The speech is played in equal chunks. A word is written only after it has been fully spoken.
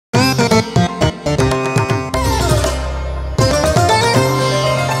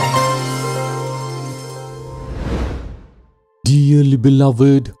Dearly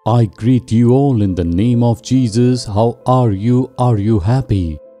beloved, I greet you all in the name of Jesus. How are you? Are you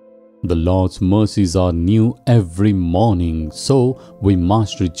happy? The Lord's mercies are new every morning, so we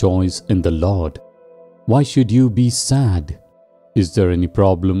must rejoice in the Lord. Why should you be sad? Is there any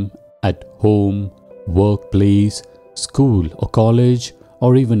problem at home, workplace, school or college,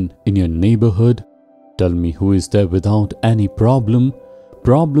 or even in your neighborhood? Tell me, who is there without any problem?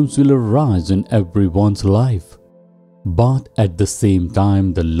 Problems will arise in everyone's life. But at the same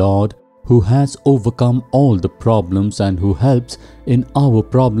time, the Lord, who has overcome all the problems and who helps in our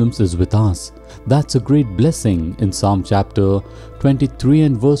problems, is with us. That's a great blessing. In Psalm chapter 23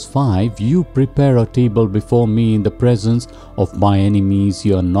 and verse 5, you prepare a table before me in the presence of my enemies.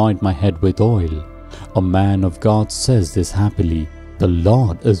 You anoint my head with oil. A man of God says this happily, the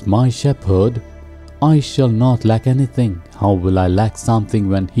Lord is my shepherd. I shall not lack anything. How will I lack something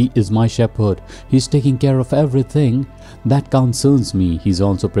when He is my shepherd? He's taking care of everything that concerns me. He's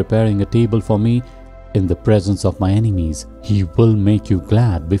also preparing a table for me in the presence of my enemies. He will make you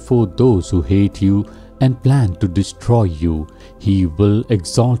glad before those who hate you and plan to destroy you. He will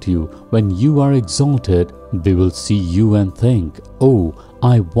exalt you. When you are exalted, they will see you and think, oh,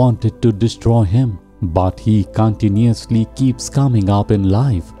 I wanted to destroy him, but he continuously keeps coming up in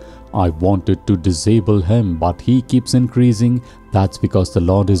life. I wanted to disable him, but he keeps increasing. That's because the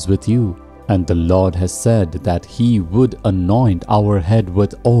Lord is with you. And the Lord has said that He would anoint our head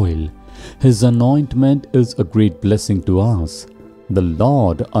with oil. His anointment is a great blessing to us. The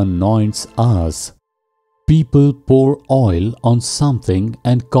Lord anoints us. People pour oil on something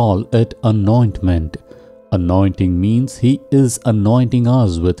and call it anointment. Anointing means He is anointing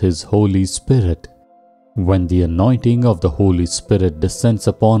us with His Holy Spirit. When the anointing of the Holy Spirit descends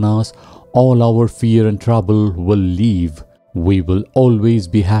upon us, all our fear and trouble will leave. We will always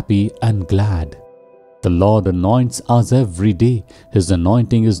be happy and glad. The Lord anoints us every day. His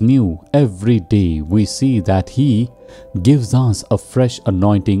anointing is new every day. We see that He gives us a fresh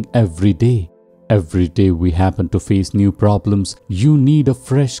anointing every day. Every day we happen to face new problems. You need a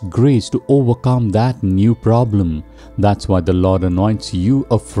fresh grace to overcome that new problem. That's why the Lord anoints you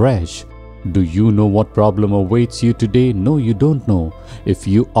afresh. Do you know what problem awaits you today? No, you don't know. If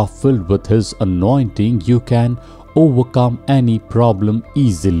you are filled with His anointing, you can overcome any problem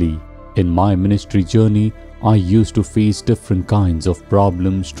easily. In my ministry journey, I used to face different kinds of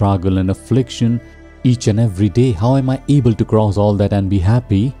problems, struggle and affliction each and every day. How am I able to cross all that and be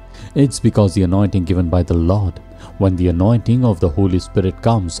happy? It's because the anointing given by the Lord. When the anointing of the Holy Spirit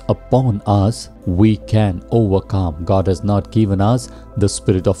comes upon us, we can overcome. God has not given us the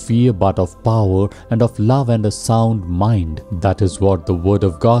spirit of fear, but of power and of love and a sound mind. That is what the Word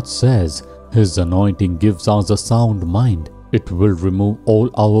of God says. His anointing gives us a sound mind. It will remove all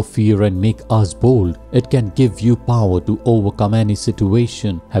our fear and make us bold. It can give you power to overcome any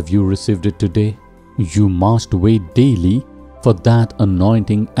situation. Have you received it today? You must wait daily for that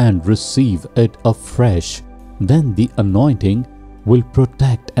anointing and receive it afresh. Then the anointing will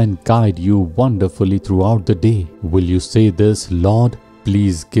protect and guide you wonderfully throughout the day. Will you say this, Lord,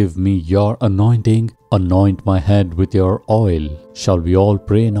 please give me your anointing. Anoint my head with your oil. Shall we all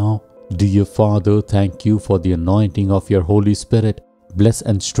pray now? Dear Father, thank you for the anointing of your Holy Spirit. Bless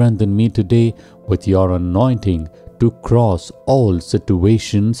and strengthen me today with your anointing to cross all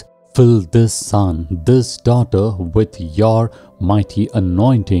situations. Fill this son, this daughter with your mighty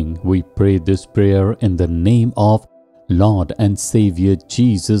anointing. We pray this prayer in the name of Lord and Savior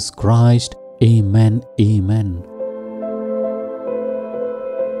Jesus Christ. Amen. Amen.